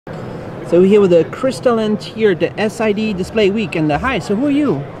So we're here with the Crystalent here, the SID Display Week. And hi, so who are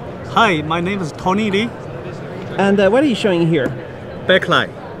you? Hi, my name is Tony Lee. And what are you showing here? Backlight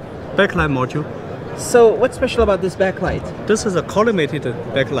module. So what's special about this backlight? This is a collimated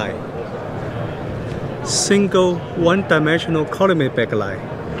backlight. Single one-dimensional collimated backlight.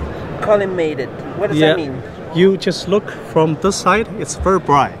 Collimated. What does that mean? You just look from this side, it's very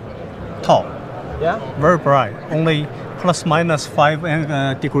bright. Top. Yeah? Very bright. Only plus minus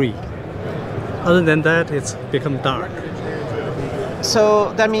 5 degree. Other than that, it's become dark.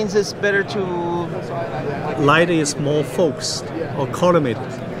 So that means it's better to... Light is more focused or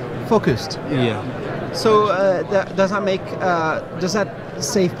collimated. Focused? Yeah. So does that make... does that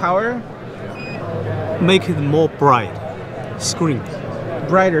save power? Make it more bright screen.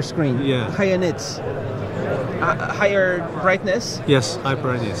 Brighter screen? Yeah. Higher nits? Higher brightness? Yes, high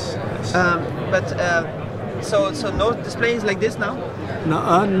brightness. Yes. So no displays like this now?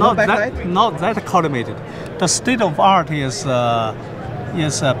 No, not that collimated. The state of art is a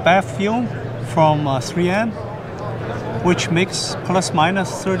bath film from 3M, which makes plus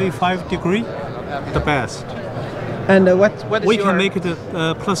minus 35 degree the best. And what is we can make it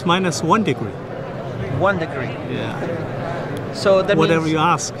plus minus 1 degree. 1 degree. Yeah. So that whatever means, you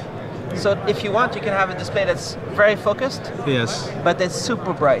ask. So if you want, you can have a display that's very focused. Yes. But it's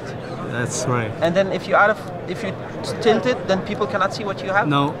super bright. That's right. And then if you tilt it, then people cannot see what you have.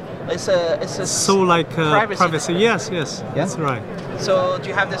 No. It's a so like privacy. Yes. Yeah? That's right. So do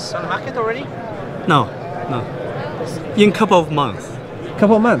you have this on the market already? No. In a couple of months.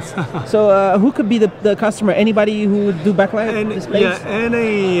 Couple of months. So who could be the customer? Anybody who would do backlight displays? Yeah,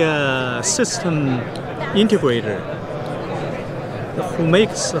 any system integrator who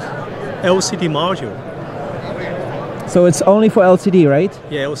makes LCD module. So it's only for LCD, right?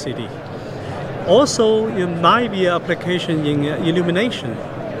 Yeah, LCD. Also, it might be an application in illumination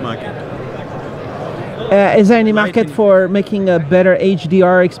market. Is there any market for making a better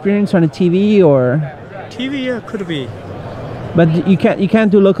HDR experience on a TV or? TV, yeah, could be. But you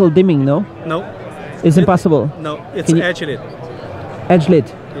can't do local dimming, no? No. It's impossible. No, it's edge lit. Edge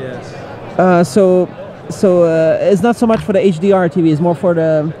lit. Yes. So it's not so much for the HDR TV. It's more for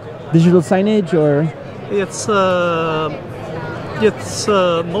the digital signage, or? It's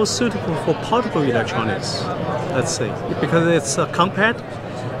most suitable for portable electronics, let's say, because it's compact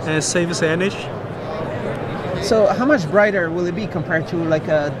and saves energy. So how much brighter will it be compared to like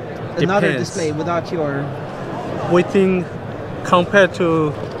another display without your? We think compared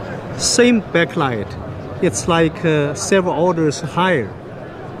to same backlight, it's like several orders higher.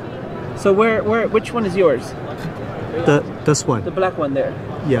 So which one is yours? This one. The black one there.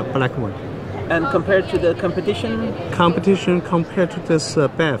 Yeah, black one. And compared to the competition? Competition compared to this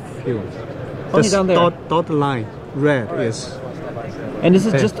bath film. Only down there. Dot line, red is. And this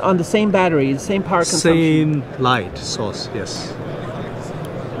is just on the same battery, the same power consumption. Same light source, yes.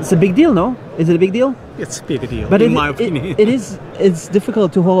 It's a big deal, no? Is it a big deal? It's a big deal, but in my opinion. It's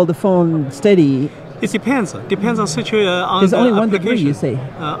difficult to hold the phone steady. It depends. Depends on situation. There's only 1 degree, you say?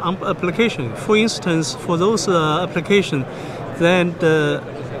 Application. For instance, for those application, then the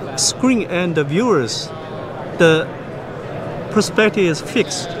screen and the viewers, the perspective is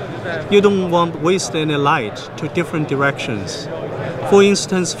fixed. You don't want to waste any light to different directions. For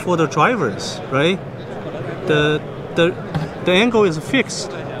instance, for the drivers, right? The angle is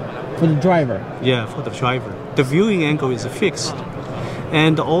fixed. For the driver? Yeah, for the driver. The viewing angle is fixed.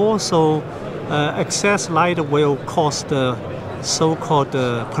 And also, excess light will cause the so-called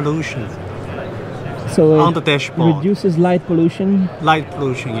pollution. So on the dashboard. Reduces light pollution? Light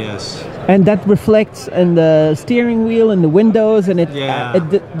pollution, yes. And that reflects in the steering wheel and the windows, and it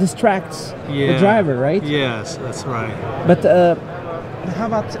distracts the driver, right? Yes, that's right. But how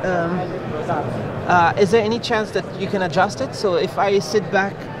about, is there any chance that you can adjust it? So if I sit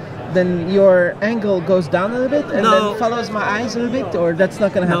back, then your angle goes down a little bit and then follows my eyes a little bit, or that's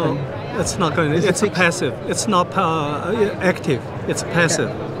not going to happen? No, it's not going to. It's passive. It's not active. It's passive.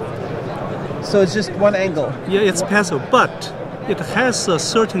 Okay. So it's just one angle? Yeah, it's passive, but it has a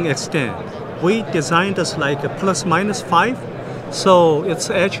certain extent. We designed this like a plus minus 5, so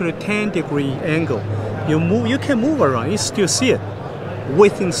it's actually 10 degree angle. You can move around, you still see it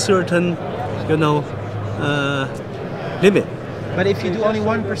within certain, limit. But if you do only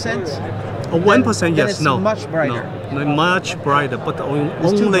 1%? 1%, yes, it's no. Much brighter. No, much brighter, but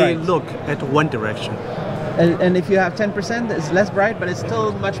only look at one direction. And if you have 10%, it's less bright, but it's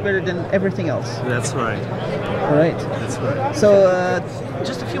still much better than everything else. That's right. All right. That's right. So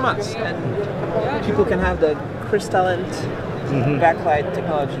just a few months, and people can have the Crystalent backlight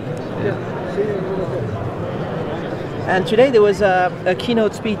technology. Yeah. And today there was a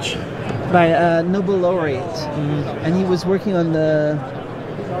keynote speech by a Nobel laureate, and he was working on the,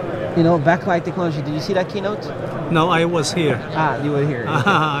 backlight technology. Did you see that keynote? No, I was here. Ah, you were here.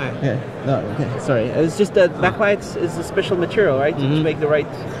 Okay. Yeah. No, okay. Sorry. It's just that backlight is a special material, right? To make the right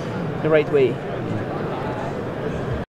way.